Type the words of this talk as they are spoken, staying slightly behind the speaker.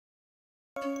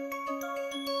Hello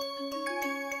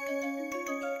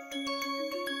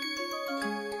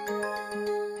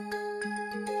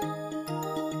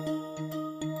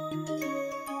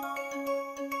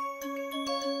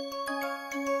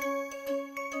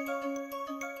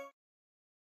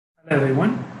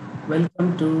everyone,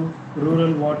 welcome to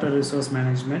Rural Water Resource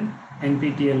Management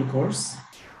NPTEL course,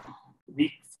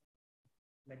 week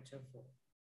lecture 4.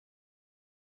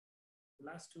 The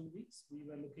last 2 weeks we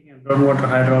were looking at groundwater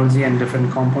hydrology and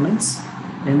different components.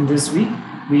 In this week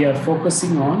we are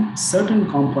focusing on certain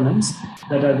components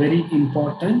that are very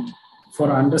important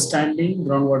for understanding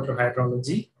groundwater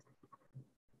hydrology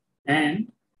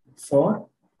and for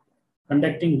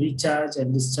conducting recharge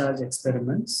and discharge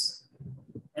experiments,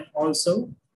 and also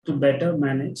to better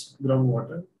manage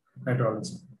groundwater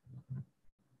hydrology.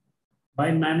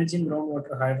 By managing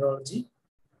groundwater hydrology,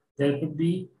 there could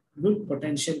be good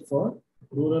potential for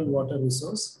rural water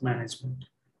resource management.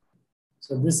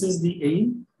 So this is the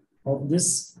aim of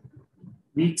this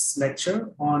week's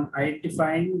lecture on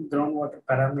identifying groundwater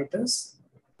parameters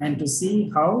and to see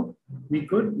how we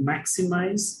could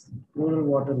maximize rural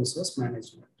water resource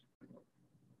management.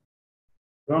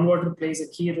 Groundwater plays a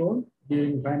key role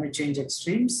during climate change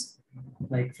extremes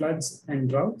like floods and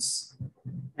droughts,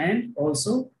 and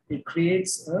also it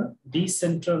creates a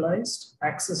decentralized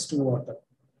access to water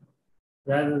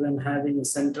rather than having a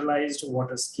centralized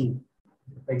water scheme.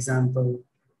 For example,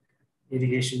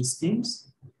 irrigation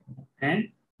schemes and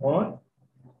or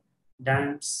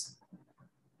dams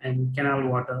and canal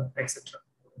water, etc.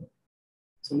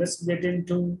 So let's get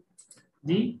into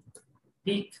the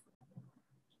peak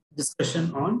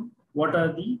discussion on what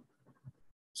are the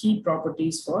key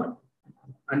properties for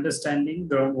understanding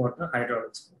groundwater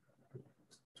hydrology.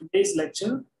 Today's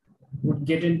lecture would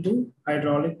get into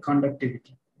hydraulic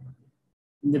conductivity.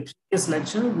 In the previous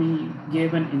lecture, we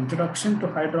gave an introduction to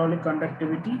hydraulic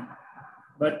conductivity,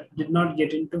 but did not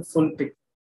get into full picture,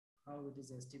 how it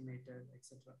is estimated,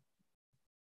 etc.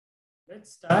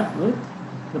 Let's start with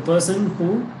the person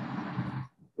who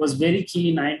was very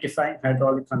keen in identifying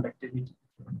hydraulic conductivity.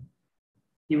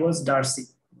 He was Darcy,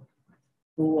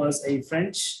 who was a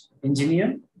French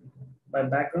engineer by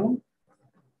background,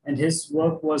 and his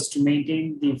work was to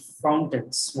maintain the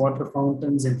fountains, water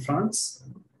fountains in France.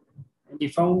 And he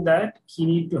found that he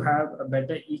needed to have a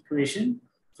better equation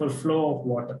for flow of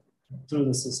water through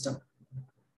the system.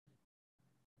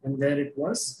 And there it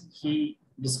was, he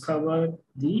discovered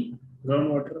the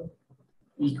groundwater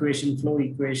equation, flow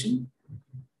equation,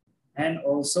 and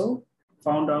also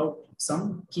found out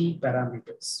some key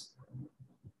parameters.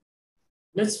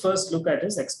 Let's first look at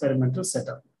his experimental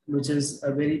setup, which is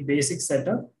a very basic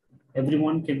setup.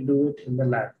 Everyone can do it in the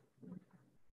lab.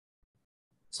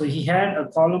 So he had a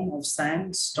column of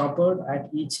sand stoppered at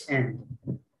each end.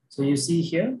 So you see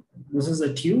here, this is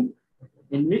a tube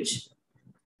in which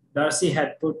Darcy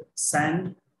had put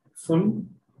sand full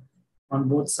on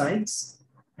both sides,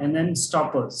 and then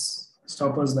stoppers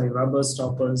like rubber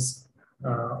stoppers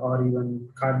or even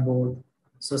cardboard.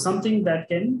 So something that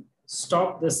can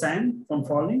stop the sand from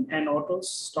falling and also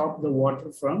stop the water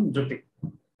from dripping.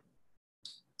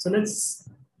 So let's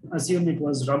assume it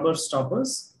was rubber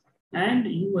stoppers, and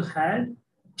you had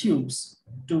tubes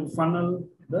to funnel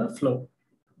the flow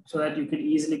so that you could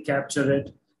easily capture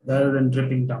it rather than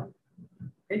dripping down.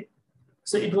 Okay?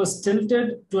 So it was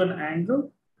tilted to an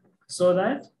angle so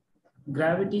that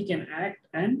gravity can act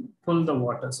and pull the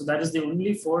water. So that is the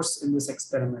only force in this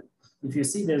experiment. If you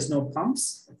see, there's no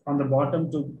pumps on the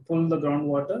bottom to pull the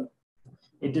groundwater.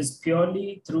 It is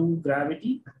purely through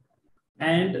gravity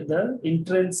and the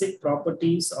intrinsic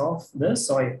properties of the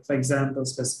soil. For example,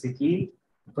 specific yield,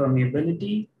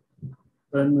 permeability,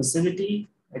 permissivity,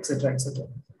 etc., etc.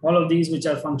 All of these which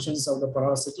are functions of the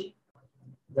porosity,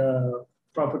 the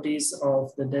properties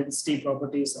of the density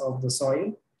properties of the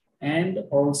soil, and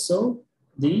also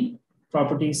the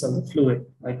properties of the fluid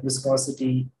like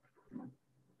viscosity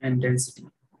and density.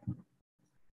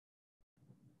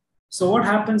 So what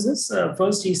happens is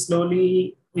first he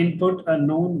slowly input a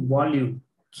known volume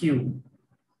Q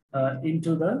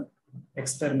into the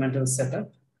experimental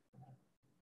setup.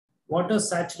 Water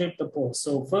saturate the pores.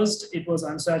 So first it was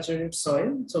unsaturated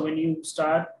soil. So when you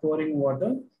start pouring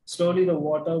water, slowly the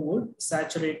water would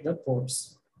saturate the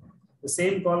pores. The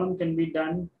same column can be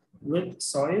done with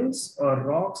soils or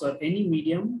rocks or any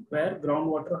medium where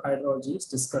groundwater hydrology is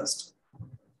discussed.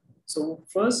 So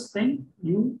first thing,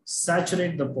 you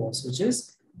saturate the pores, which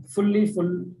is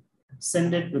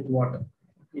send it with water.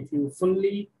 If you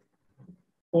fully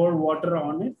pour water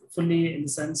on it, fully in the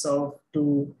sense of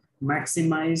to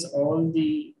maximize all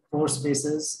the pore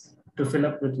spaces to fill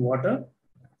up with water,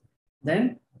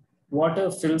 then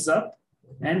water fills up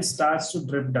and starts to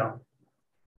drip down.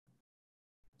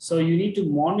 So you need to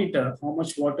monitor how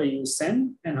much water you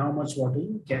send and how much water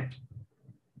you get.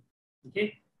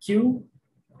 Okay, Q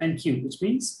and Q, which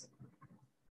means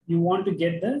you want to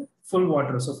get the full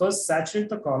water. So first saturate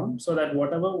the column so that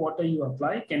whatever water you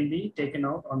apply can be taken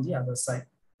out on the other side.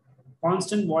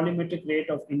 Constant volumetric rate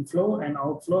of inflow and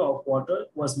outflow of water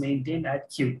was maintained at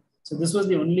Q. So this was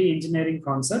the only engineering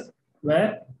concept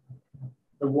where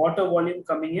the water volume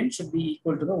coming in should be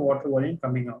equal to the water volume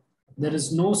coming out. There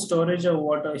is no storage of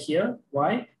water here.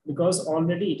 Why? Because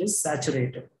already it is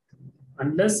saturated.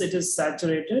 Unless it is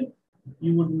saturated,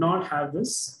 you would not have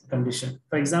this condition.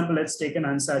 For example, let's take an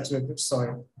unsaturated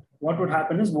soil. What would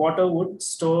happen is water would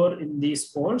store in these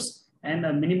pores and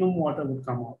a minimum water would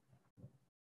come out.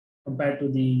 Compared to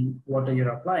the water you're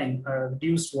applying,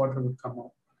 reduced water would come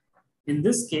out. In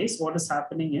this case, what is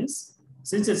happening is,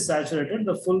 since it's saturated,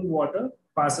 the full water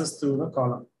passes through the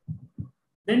column.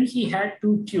 Then he had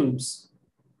two tubes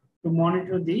to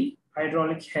monitor the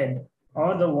hydraulic head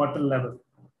or the water level.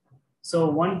 So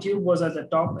one tube was at the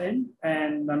top end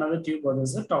and another tube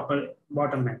was at the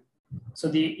bottom end. So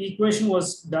the equation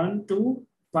was done to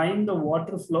find the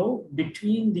water flow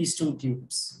between these two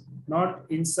tubes, not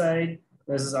inside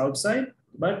versus outside,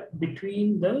 but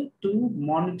between the two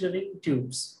monitoring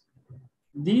tubes.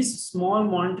 These small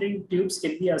monitoring tubes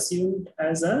can be assumed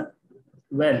as a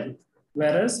well,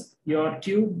 whereas your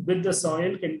tube with the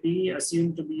soil can be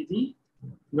assumed to be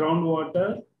the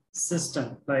groundwater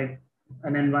system, like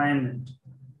an environment.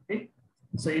 Okay,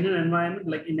 so in an environment,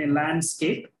 like in a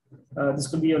landscape, this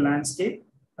could be your landscape,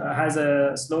 has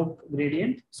a slope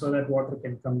gradient so that water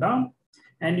can come down,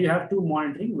 and you have two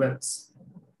monitoring wells.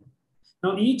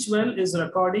 Now each well is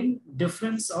recording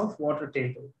difference of water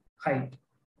table height.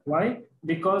 Why?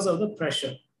 Because of the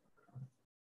pressure.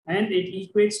 And it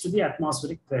equates to the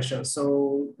atmospheric pressure.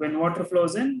 So when water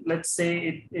flows in, let's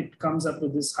say it comes up to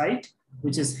this height,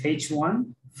 which is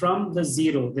H1 from the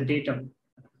zero, the datum,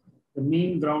 the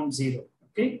mean ground zero.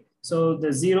 Okay, so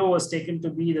the zero was taken to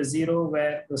be the zero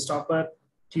where the stopper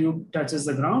tube touches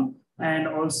the ground, and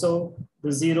also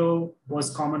the zero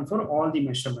was common for all the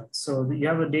measurements. So you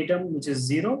have a datum which is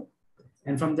zero,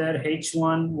 and from there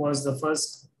H1 was the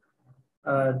first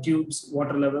tube's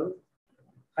water level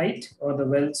height, or the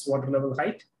well's water level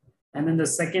height, and then the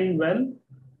second well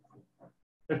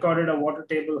recorded a water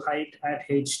table height at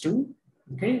H2.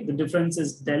 Okay, the difference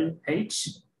is del H.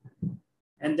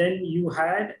 And then you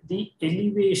had the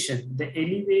elevation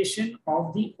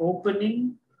of the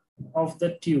opening of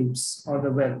the tubes or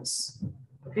the wells.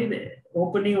 Okay, the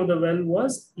opening of the well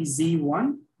was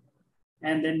Z1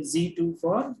 and then Z2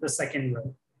 for the second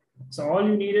well. So all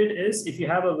you needed is, if you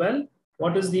have a well,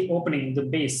 what is the opening, the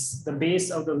base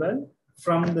of the well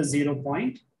from the 0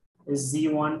 point is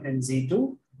Z1 and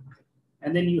Z2.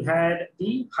 And then you had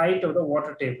the height of the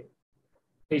water table,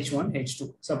 H1,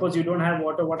 H2. Suppose you don't have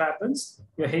water, what happens?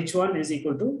 Your H1 is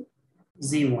equal to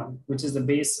Z1, which is the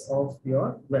base of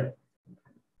your well.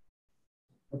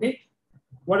 Okay.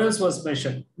 What else was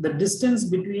measured? The distance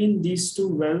between these two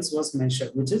wells was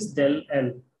measured, which is del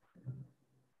L,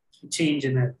 change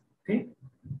in L. Okay.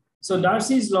 So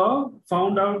Darcy's law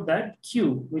found out that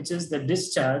Q, which is the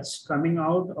discharge coming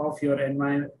out of your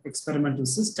experimental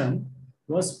system,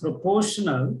 was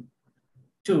proportional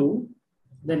to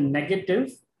the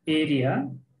negative area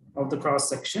of the cross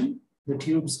section, the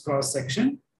tube's cross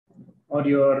section, or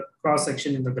your cross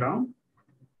section in the ground,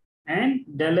 and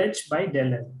del H by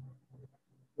del L,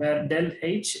 where del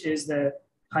H is the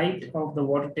height of the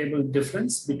water table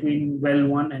difference between well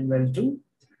 1 and well 2,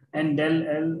 and del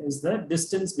L is the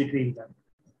distance between them.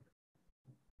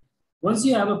 Once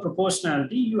you have a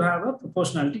proportionality, you have a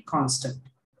proportionality constant.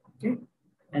 Okay.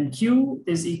 And Q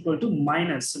is equal to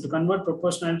minus. So to convert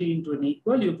proportionality into an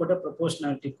equal, you put a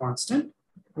proportionality constant,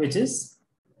 which is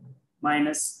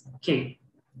minus K.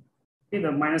 Okay, the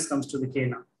minus comes to the K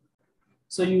now.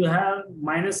 So you have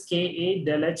minus Ka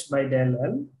del H by del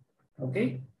L.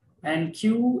 Okay. And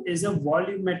Q is a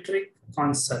volumetric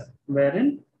concept,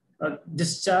 wherein a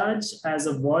discharge as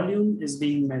a volume is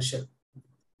being measured.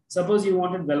 Suppose you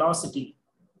wanted velocity.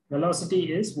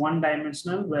 Velocity is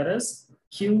one-dimensional, whereas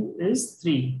Q is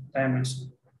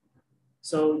three-dimensional.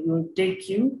 So you take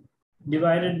Q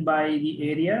divided by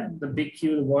the area, the big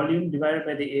Q, the volume, divided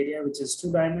by the area, which is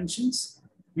 2 dimensions.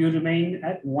 You remain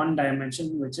at 1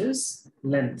 dimension, which is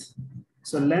length.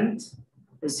 So length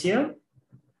is here,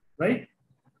 right?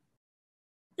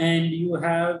 And you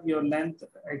have your length,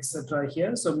 etc.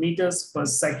 here. So meters per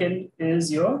second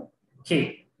is your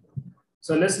K.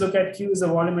 So let's look at Q is a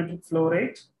volumetric flow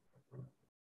rate.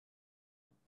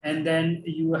 And then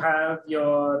you have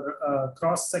your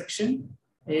cross section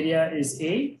area is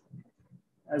A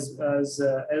as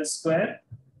L square.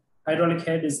 Hydraulic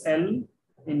head is L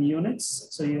in units.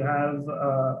 So you have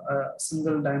a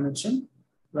single dimension,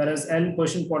 whereas L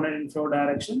position coordinate in flow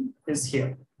direction is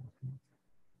here.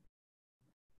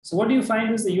 So what do you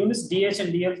find is the units DH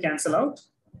and DL cancel out.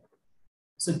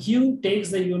 So Q takes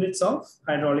the units of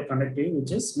hydraulic conductivity,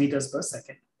 which is meters per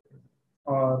second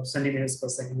or centimeters per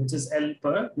second, which is L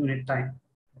per unit time.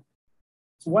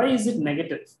 So why is it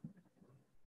negative?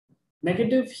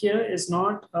 Negative here is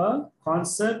not a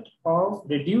concept of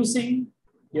reducing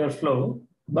your flow,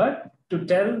 but to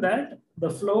tell that the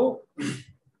flow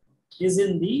is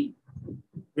in the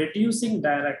reducing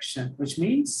direction, which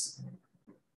means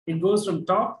it goes from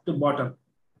top to bottom,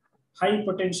 high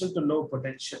potential to low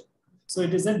potential. So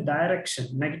it is a direction.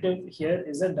 Negative here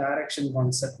is a direction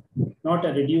concept, not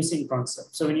a reducing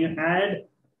concept. So when you add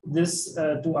this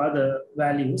to other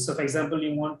values, so for example,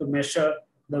 you want to measure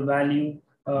the value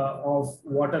of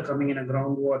water coming in a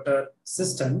groundwater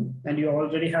system, and you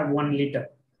already have 1 liter.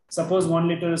 Suppose 1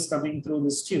 liter is coming through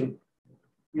this tube.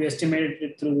 You estimated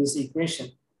it through this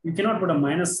equation. You cannot put a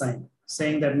minus sign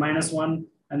saying that -1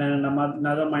 and then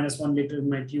another -1 liter in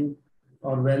my tube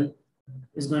or well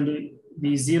is going to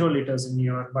be 0 liters in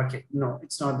your bucket. No,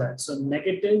 it's not that. So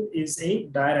negative is a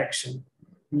direction.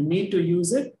 You need to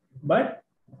use it, but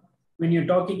when you're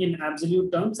talking in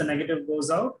absolute terms, the negative goes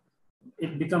out,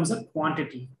 it becomes a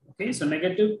quantity. Okay, so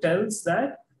negative tells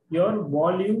that your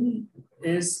volume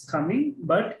is coming,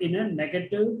 but in a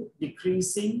negative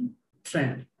decreasing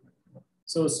trend.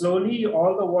 So slowly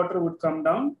all the water would come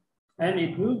down and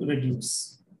it will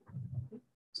reduce.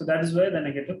 So that is where the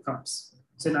negative comes.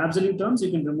 So in absolute terms,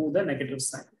 you can remove the negative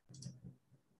sign.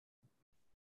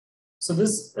 So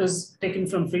this is taken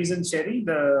from Fries and Cherry,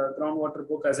 the groundwater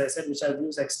book, as I said, which I've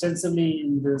used extensively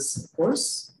in this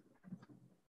course.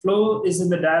 Flow is in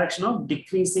the direction of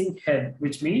decreasing head,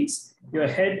 which means your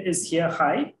head is here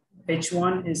high,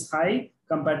 H1 is high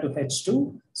compared to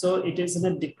H2. So it is in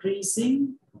a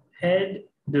decreasing head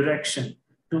direction.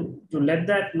 To let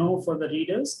that know for the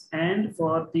readers and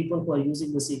for people who are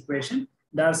using this equation,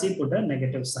 Darcy put a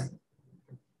negative sign.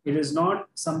 It is not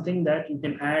something that you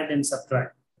can add and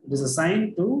subtract. It is a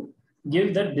sign to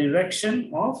give the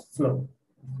direction of flow.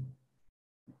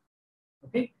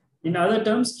 Okay. In other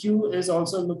terms, Q is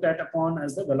also looked at upon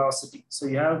as the velocity. So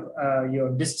you have your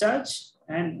discharge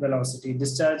and velocity.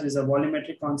 Discharge is a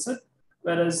volumetric concept,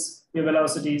 whereas your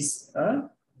velocity is a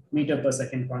meter per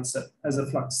second concept as a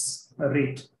flux, a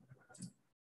rate.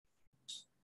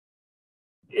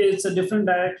 It's a different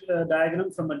diagram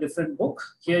from a different book.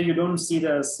 Here you don't see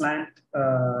the slant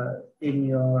in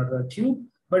your tube,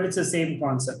 but it's the same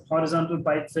concept. Horizontal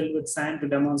pipe filled with sand to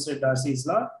demonstrate Darcy's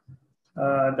law.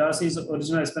 Darcy's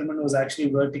original experiment was actually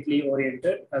vertically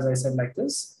oriented, as I said, like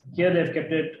this. Here they've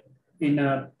kept it in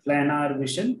a planar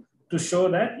vision to show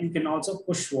that you can also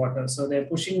push water. So they're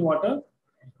pushing water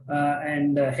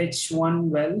and H1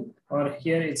 well, or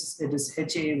here it is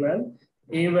HA well.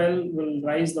 A well will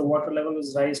rise, the water level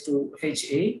will rise to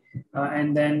HA,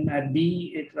 and then at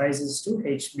B it rises to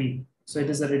HB. So it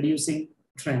is a reducing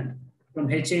trend. From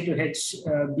HA to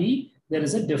HB, there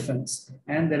is a difference,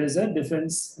 and there is a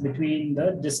difference between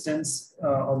the distance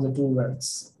of the two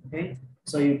wells. Okay,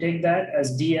 so you take that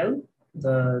as DL,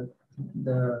 the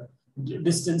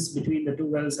distance between the two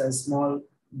wells as small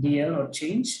DL or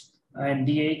change, and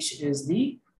DH is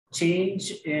the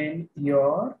change in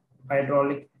your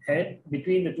hydraulic head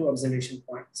between the two observation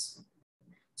points.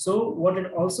 So what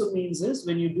it also means is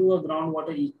when you do a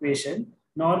groundwater equation,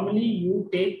 normally you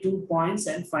take 2 points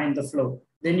and find the flow.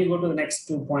 Then you go to the next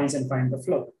 2 points and find the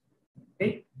flow.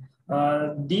 Okay.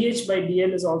 DH by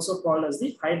DL is also called as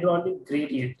the hydraulic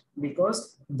gradient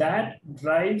because that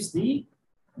drives the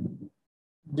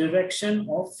direction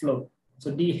of flow.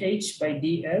 So DH by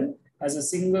DL as a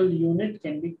single unit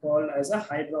can be called as a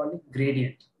hydraulic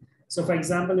gradient. So for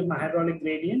example, if my hydraulic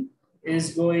gradient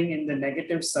is going in the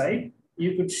negative side,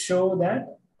 you could show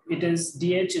that it is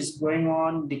DH is going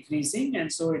on decreasing,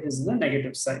 and so it is the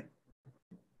negative side.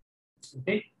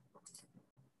 Okay.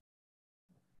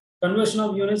 Conversion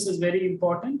of units is very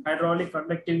important. Hydraulic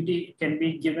conductivity can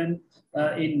be given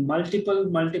in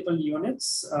multiple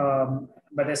units,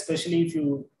 but especially if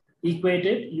you equate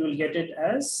it, you will get it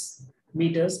as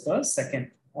meters per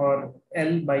second or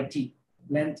L by T,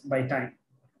 length by time.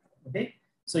 Okay,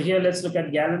 so here let's look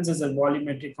at gallons as a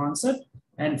volumetric concept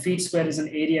and feet square is an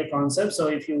area concept. So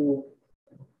if you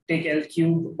take L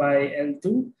cube by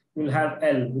L2, you'll have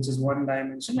L, which is one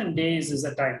dimension, and days is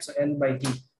a time, so L by T.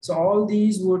 So all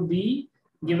these would be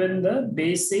given the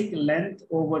basic length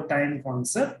over time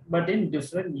concept, but in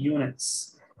different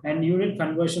units, and unit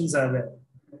conversions are there.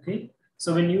 Okay.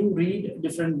 So when you read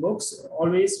different books,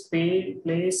 always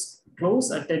place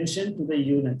close attention to the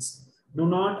units. Do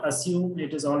not assume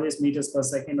it is always meters per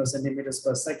second or centimeters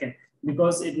per second,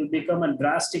 because it will become a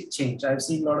drastic change. I've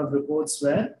seen a lot of reports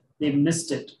where they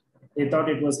missed it. They thought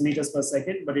it was meters per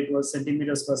second, but it was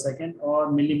centimeters per second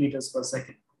or millimeters per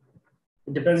second.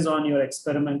 It depends on your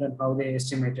experiment and how they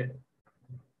estimated it.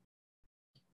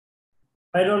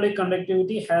 Hydraulic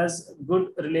conductivity has good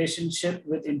relationship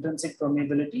with intrinsic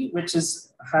permeability, which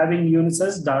is having units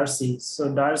as Darcy.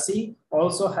 So Darcy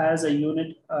also has a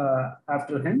unit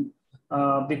after him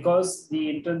because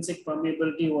the intrinsic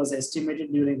permeability was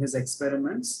estimated during his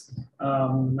experiments.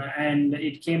 And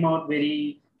it came out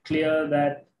very clear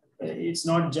that it's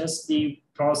not just the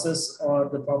process or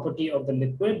the property of the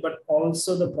liquid, but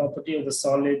also the property of the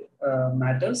solid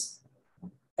matters.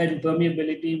 And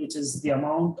permeability, which is the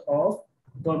amount of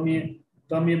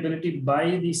permeability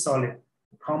by the solid.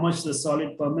 How much the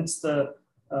solid permits the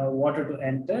water to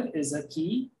enter is a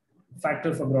key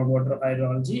factor for groundwater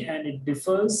hydrology, and it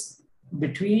differs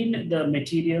between the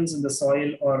materials in the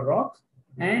soil or rock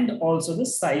and also the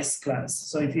size class.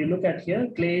 So if you look at here,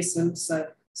 clay, silt,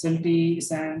 silty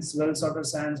sands, well-sorted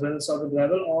sands, well-sorted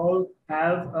gravel all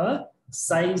have a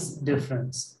size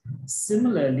difference.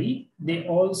 Similarly, they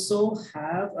also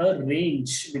have a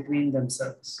range between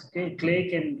themselves. Okay, clay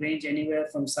can range anywhere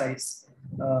from size,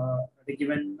 a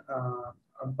given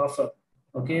a buffer,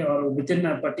 okay, or within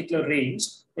a particular range,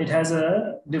 it has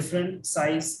a different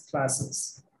size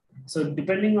classes. So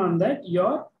depending on that,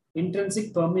 your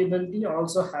intrinsic permeability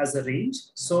also has a range,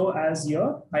 so as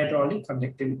your hydraulic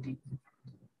conductivity.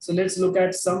 So let's look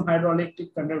at some hydraulic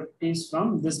conductivities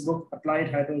from this book,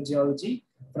 Applied Hydrogeology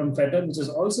from Fetter, which is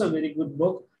also a very good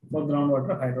book for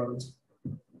groundwater hydrology.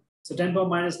 So 10 power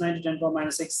minus 9 to 10 power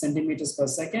minus 6 centimeters per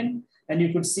second. And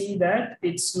you could see that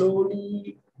it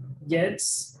slowly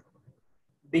gets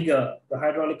bigger. The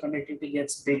hydraulic conductivity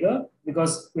gets bigger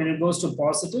because when it goes to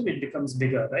positive, it becomes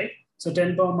bigger, right? So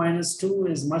 10 power minus 2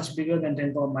 is much bigger than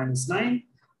 10 power minus 9.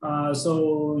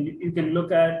 So you can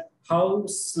look at how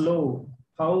slow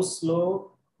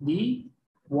the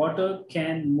water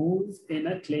can move in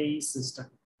a clay system.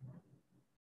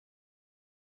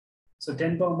 So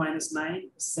 10 power minus 9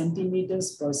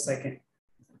 centimeters per second.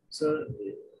 So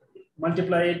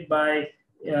multiply it by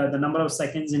the number of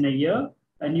seconds in a year,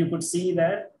 and you could see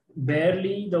that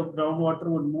barely the groundwater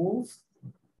would move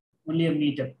only a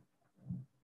meter,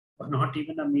 or not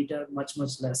even a meter, much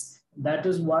less. That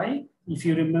is why, if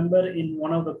you remember in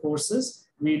one of the courses,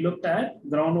 we looked at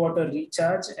groundwater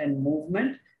recharge and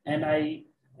movement, and I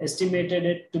estimated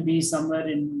it to be somewhere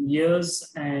in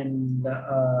years and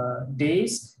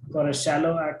days for a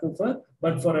shallow aquifer,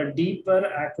 but for a deeper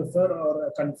aquifer or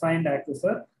a confined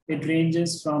aquifer, it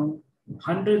ranges from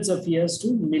hundreds of years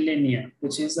to millennia,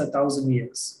 which is 1,000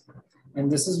 years.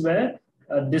 And this is where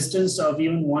a distance of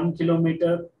even 1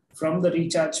 kilometer from the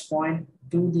recharge point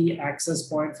to the access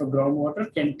point for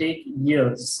groundwater can take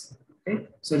years. Okay?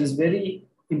 So it is very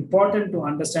important to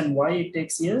understand why it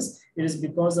takes years. It is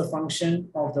because the function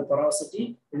of the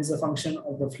porosity, it is a function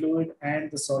of the fluid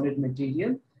and the solid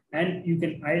material. And you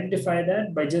can identify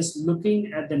that by just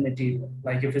looking at the material.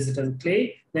 Like if it is a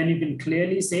clay, then you can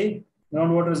clearly say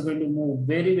groundwater is going to move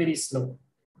very, very slow.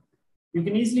 You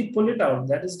can easily pull it out.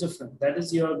 That is different. That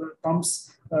is your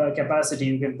pump's capacity.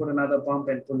 You can put another pump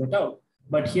and pull it out.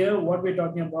 But here, what we're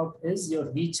talking about is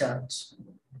your recharge.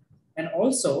 And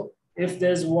also, if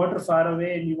there's water far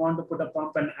away and you want to put a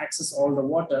pump and access all the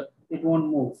water, it won't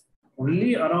move.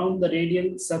 Only around the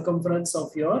radial circumference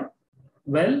of your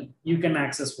well, you can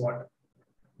access water.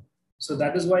 So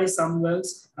that is why some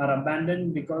wells are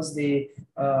abandoned, because they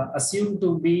assume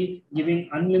to be giving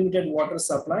unlimited water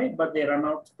supply, but they run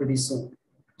out pretty soon.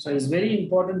 So it's very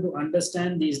important to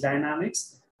understand these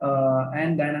dynamics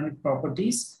and dynamic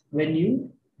properties when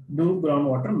you do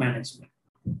groundwater management.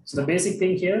 So the basic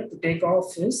thing here to take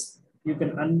off is you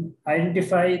can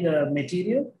identify the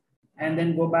material and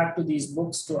then go back to these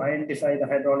books to identify the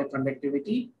hydraulic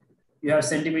conductivity. You have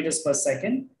centimeters per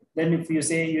second. Then if you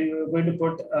say you're going to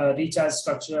put a recharge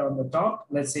structure on the top,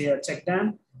 let's say a check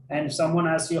dam, and if someone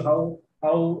asks you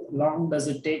how long does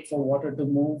it take for water to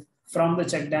move from the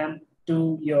check dam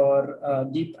to your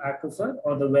deep aquifer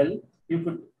or the well, you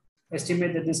could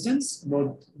estimate the distance,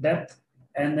 both depth,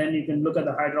 and then you can look at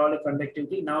the hydraulic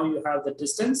conductivity. Now you have the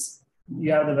distance,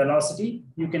 you have the velocity,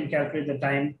 you can calculate the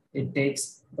time it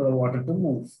takes for the water to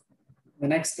move. The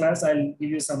next class, I'll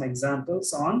give you some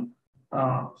examples on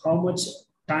how much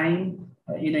time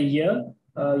in a year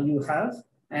you have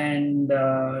and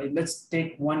let's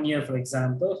take 1 year, for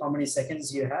example, how many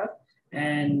seconds you have,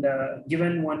 and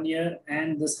given 1 year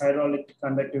and this hydraulic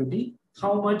conductivity,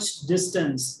 how much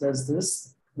distance does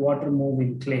this water move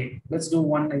in clay? Let's do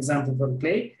one example for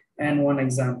clay and one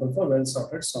example for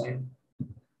well-sorted soil.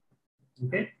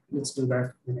 Okay, let's do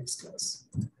that in the next class.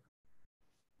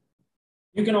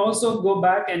 You can also go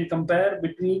back and compare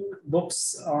between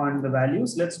books on the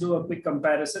values. Let's do a quick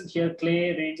comparison. Here,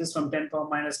 clay ranges from 10 power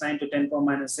minus 9 to 10 power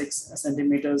minus 6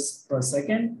 centimeters per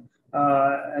second.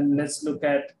 And let's look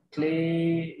at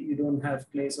clay. You don't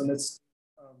have clay, so let's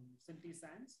silty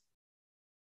sands.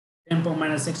 10 power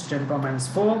minus 6 to 10 power minus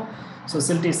 4. So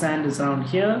silty sand is around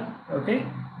here. Okay,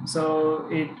 so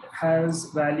it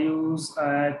has values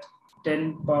at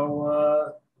 10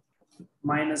 power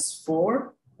minus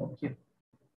 4. Okay.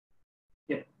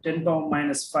 Yeah, 10 power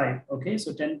minus 5. Okay,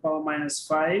 so 10 power minus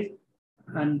 5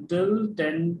 until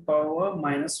 10 power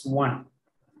minus 1.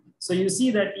 So you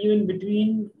see that even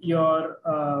between your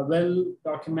well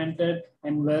documented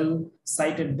and well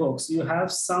cited books, you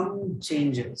have some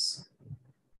changes.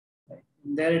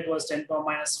 There it was 10 power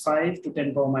minus 5 to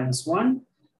 10 power minus 1.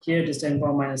 Here it is 10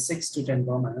 power minus 6 to 10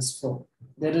 power minus 4.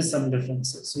 There is some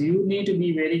differences. So you need to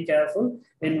be very careful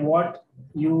in what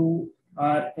you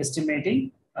are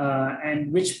estimating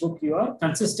and which book you are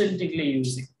consistently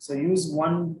using. So use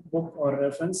one book or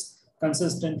reference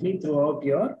consistently throughout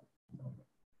your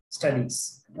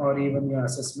studies or even your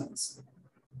assessments.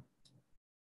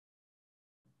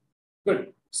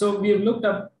 Good. So we have looked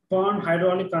upon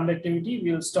hydraulic conductivity.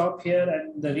 We will stop here,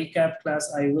 and the recap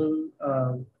class I will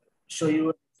show you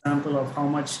an example of how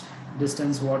much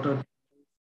distance water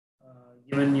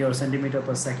given your centimeter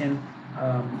per second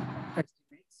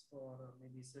estimates for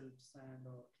maybe silt, sand,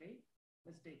 or clay.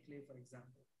 Let's take clay for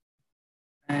example.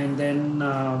 And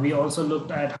then we also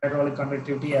looked at hydraulic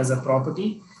conductivity as a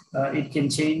property. It can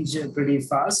change pretty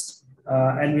fast.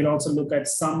 And we'll also look at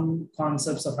some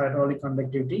concepts of hydraulic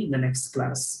conductivity in the next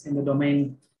class in the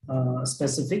domain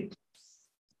specific.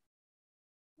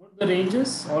 Note the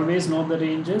ranges, always note the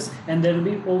ranges, and there will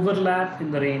be overlap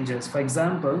in the ranges. For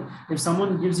example, if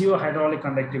someone gives you a hydraulic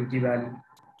conductivity value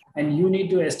and you need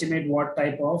to estimate what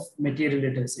type of material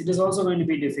it is also going to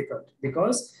be difficult,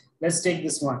 because let's take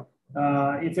this one.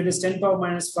 If it is 10 power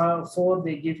minus 4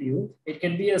 they give you, it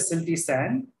can be a silty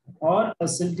sand or a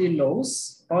silty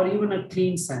loess or even a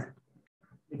clean sand,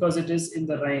 because it is in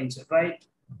the range, right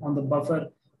on the buffer,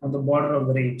 on the border of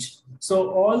the range.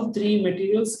 So all three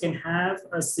materials can have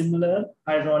a similar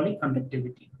hydraulic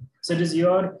conductivity. So it is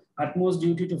your utmost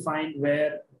duty to find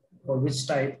where or which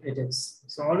type it is.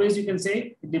 So always you can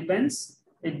say it depends.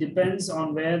 It depends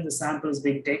on where the sample is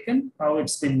being taken, how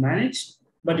it's been managed.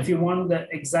 But if you want the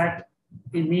exact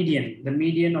median, the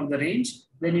median of the range,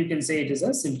 then you can say it is a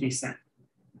silty sand.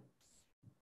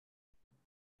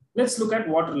 Let's look at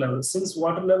water levels. Since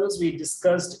water levels we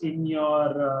discussed in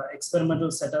your experimental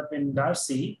setup in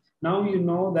Darcy, now you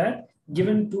know that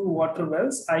given two water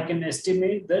wells, I can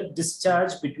estimate the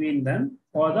discharge between them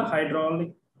or the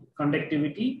hydraulic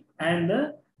conductivity and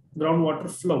the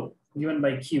groundwater flow given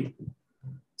by Q.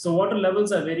 So water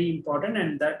levels are very important,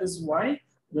 and that is why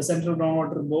the Central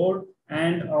Groundwater Board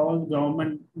and all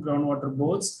government groundwater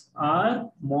boards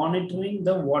are monitoring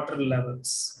the water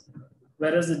levels.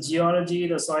 Whereas the geology,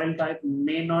 the soil type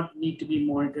may not need to be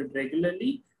monitored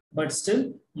regularly, but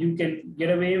still you can get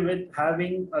away with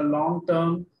having a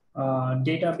long-term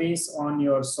database on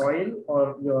your soil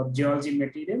or your geology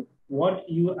material. What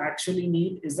you actually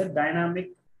need is the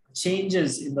dynamic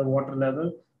changes in the water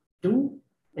level to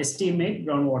estimate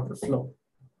groundwater flow.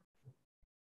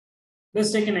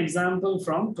 Let's take an example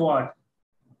from TWAD,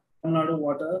 Tamil Nadu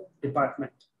Water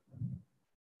Department.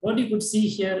 What you could see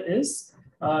here is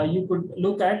you could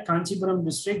look at Kanchipuram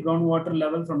district groundwater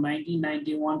level from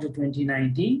 1991 to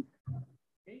 2019,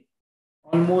 okay,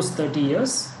 almost 30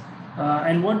 years.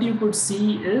 And what you could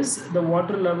see is the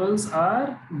water levels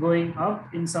are going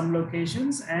up in some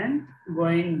locations and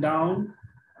going down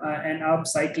and up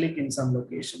cyclic in some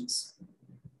locations.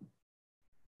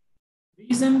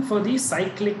 Reason for the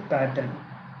cyclic pattern,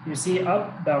 you see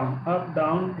up,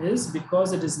 down is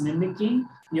because it is mimicking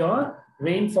your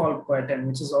rainfall pattern,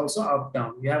 which is also up,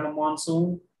 down. You have a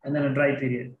monsoon and then a dry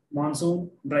period, monsoon,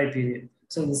 dry period.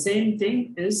 So the same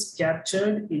thing is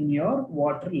captured in your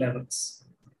water levels.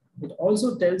 It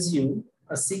also tells you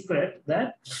a secret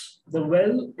that the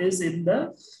well is in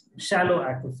the shallow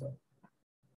aquifer,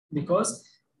 because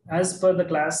as per the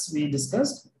class we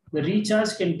discussed, the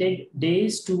recharge can take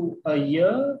days to a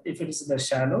year if it is in the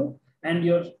shallow, and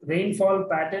your rainfall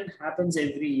pattern happens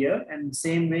every year, and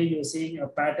same way you're seeing a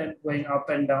pattern going up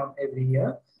and down every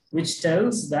year, which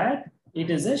tells that it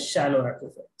is a shallow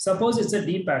aquifer. Suppose it's a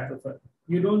deep aquifer.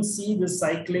 You don't see the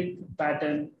cyclic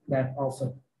pattern that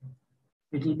often.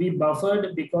 It will be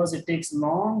buffered because it takes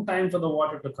long time for the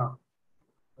water to come.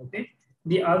 Okay.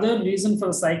 The other reason for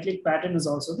the cyclic pattern is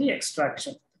also the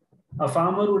extraction. A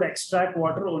farmer would extract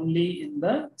water only in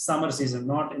the summer season,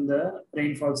 not in the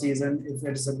rainfall season if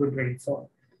it is a good rainfall.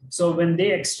 So when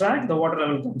they extract, the water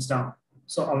level comes down.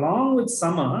 So along with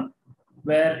summer,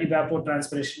 where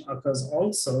evapotranspiration occurs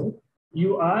also,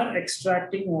 you are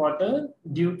extracting water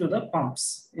due to the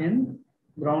pumps in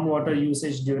groundwater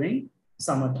usage during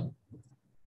summertime.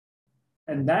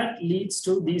 And that leads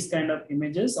to these kind of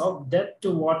images of depth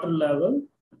to water level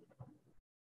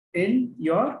in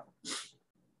your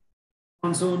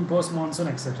monsoon, post-monsoon,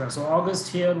 etc. So August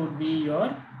here would be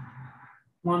your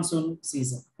monsoon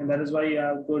season. And that is why you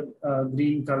have good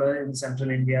green color in central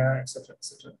India, etc.,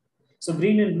 etc. So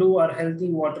green and blue are healthy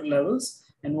water levels.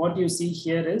 And what you see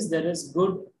here is there is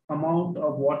good amount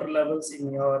of water levels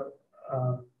in your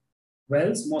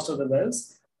wells, most of the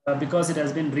wells, because it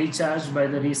has been recharged by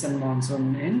the recent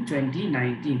monsoon in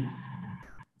 2019.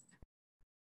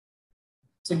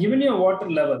 So given your water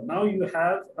level, now you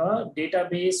have a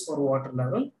database for water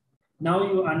level.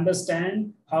 Now you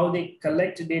understand how they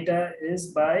collect data is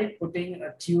by putting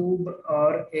a tube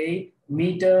or a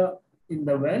meter in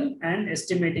the well and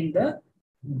estimating the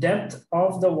depth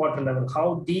of the water level.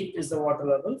 How deep is the water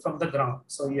level from the ground?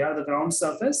 So you have the ground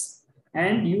surface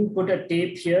and you put a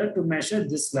tape here to measure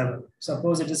this level.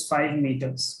 Suppose it is 5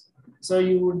 meters. So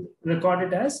you would record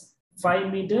it as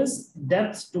 5 meters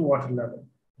depth to water level.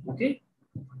 Okay.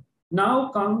 Now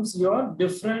comes your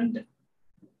different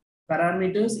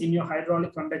parameters in your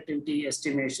hydraulic conductivity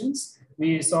estimations.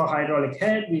 We saw hydraulic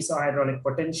head, we saw hydraulic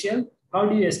potential. How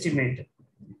do you estimate it?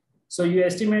 So you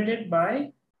estimate it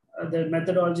by the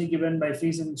methodology given by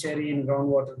Fries and Cherry in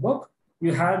Groundwater book.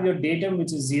 You have your datum,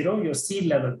 which is 0, your sea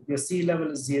level. Your sea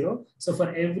level is 0. So for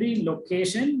every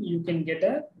location, you can get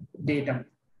a datum,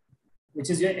 which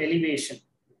is your elevation.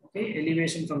 Okay,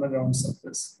 elevation from the ground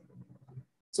surface.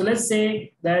 So let's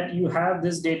say that you have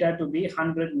this data to be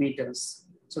 100 meters.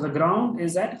 So the ground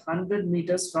is at 100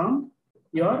 meters from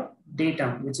your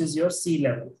datum, which is your sea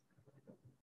level.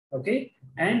 Okay,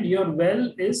 and your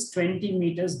well is 20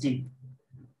 meters deep.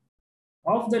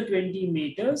 Of the 20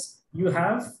 meters, you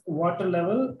have water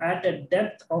level at a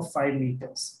depth of 5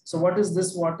 meters. So what is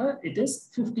this water? It is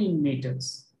 15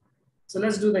 meters. So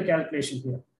let's do the calculation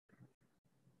here.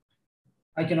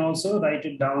 I can also write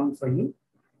it down for you.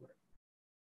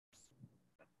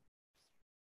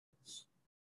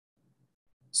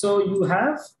 So you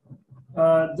have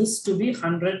this to be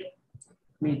 100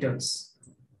 meters,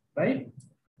 right?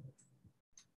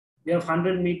 You have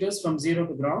 100 meters from 0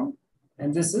 to ground,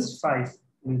 and this is 5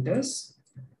 meters,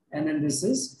 and then this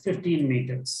is 15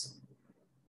 meters,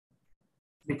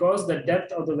 because the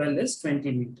depth of the well is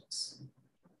 20 meters.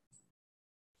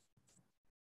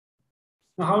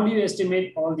 Now, how do you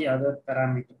estimate all the other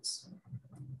parameters?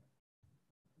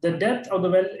 The depth of the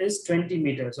well is 20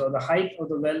 meters, or the height of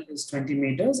the well is 20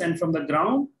 meters. And from the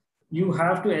ground, you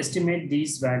have to estimate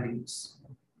these values.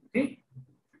 Okay.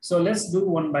 So let's do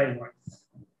one by one.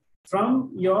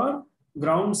 From your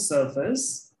ground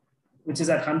surface, which is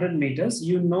at 100 meters,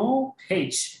 you know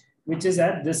H, which is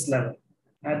at this level,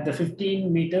 at the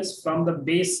 15 meters from the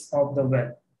base of the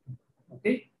well.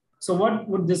 Okay. So what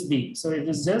would this be? So it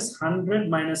is just 100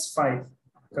 minus 5,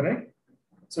 correct?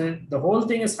 So the whole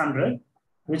thing is 100.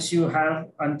 Which you have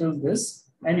until this,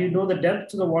 and you know the depth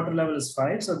to the water level is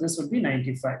 5, so this would be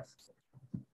 95.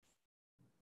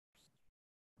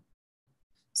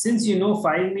 Since you know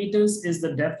 5 meters is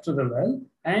the depth to the well,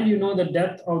 and you know the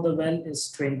depth of the well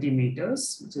is 20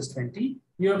 meters, which is 20,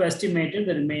 you have estimated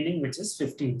the remaining, which is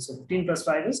 15. So 15 plus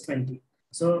 5 is 20.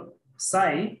 So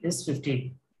psi is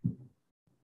 15.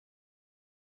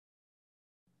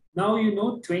 Now you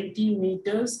know 20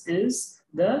 meters is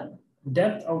the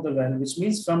depth of the well, which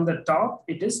means from the top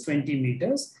it is 20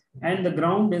 meters and the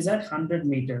ground is at 100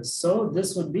 meters. So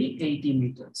this would be 80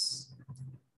 meters,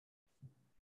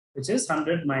 which is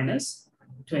 100 minus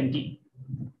 20.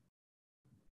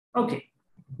 Okay,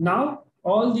 now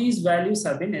all these values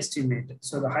have been estimated.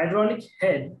 So the hydraulic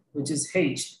head, which is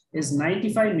H, is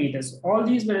 95 meters. All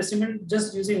these were estimated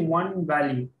just using one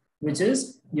value, which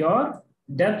is your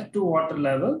depth to water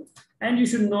level, and you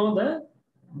should know the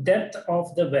depth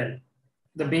of the well,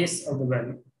 the base of the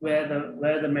well,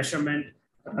 where the measurement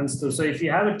runs through. So if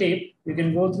you have a tape, you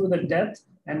can go through the depth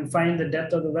and find the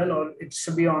depth of the well, or it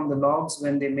should be on the logs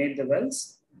when they made the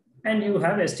wells, and you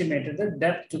have estimated the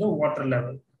depth to the water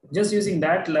level. Just using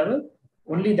that level,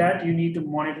 Only that you need to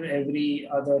monitor every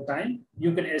other time.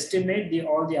 You can estimate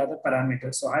all the other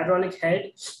parameters. So hydraulic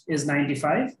head is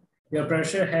 95. Your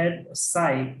pressure head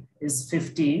psi is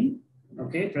 15.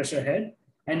 Okay, pressure head.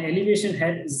 And elevation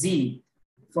head Z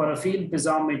for a field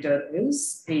piezometer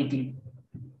is 80.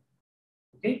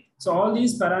 Okay, so all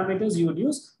these parameters you would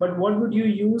use, but what would you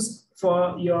use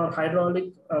for your hydraulic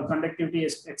conductivity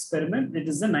experiment? It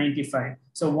is the 95.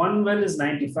 So one well is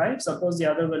 95. Suppose the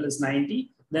other well is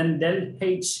 90. Then del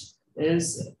H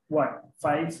is what?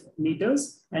 5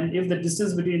 meters. And if the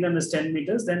distance between them is 10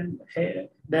 meters, then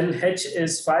del H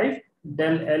is 5,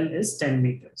 del L is 10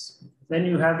 meters. Then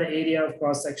you have the area of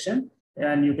cross section,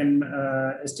 and you can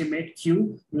estimate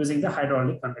Q using the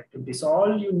hydraulic conductivity. So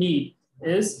all you need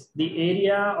is the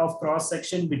area of cross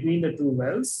section between the two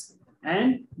wells,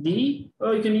 and you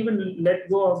can even let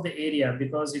go of the area,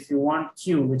 because if you want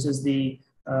Q, which is the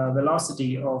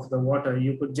velocity of the water,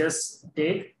 you could just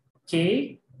take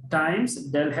K times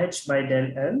del H by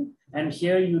del L. And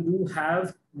here you do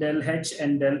have del H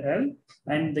and del L.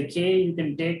 And the K you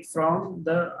can take from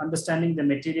the understanding the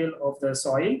material of the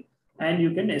soil, and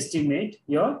you can estimate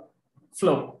your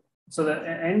flow. So the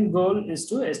end goal is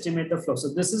to estimate the flow.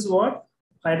 So this is what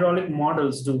hydraulic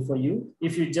models do for you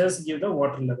if you just give the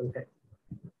water level head.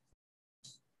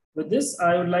 With this,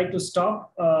 I would like to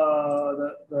stop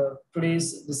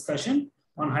today's discussion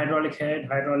on hydraulic head,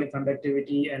 hydraulic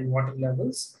conductivity, and water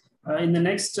levels. In the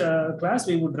next class,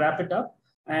 we would wrap it up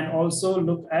and also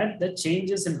look at the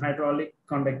changes in hydraulic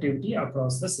conductivity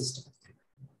across the system.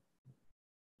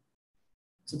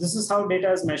 So this is how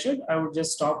data is measured. I would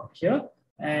just stop here.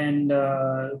 And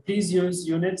please use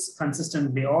units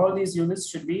consistently. All these units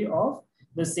should be of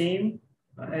the same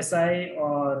SI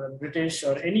or British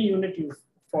or any unit you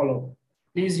follow.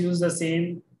 Please use the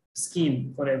same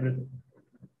scheme for everything.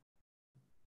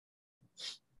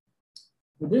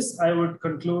 With this, I would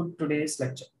conclude today's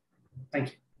lecture.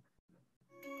 Thank you.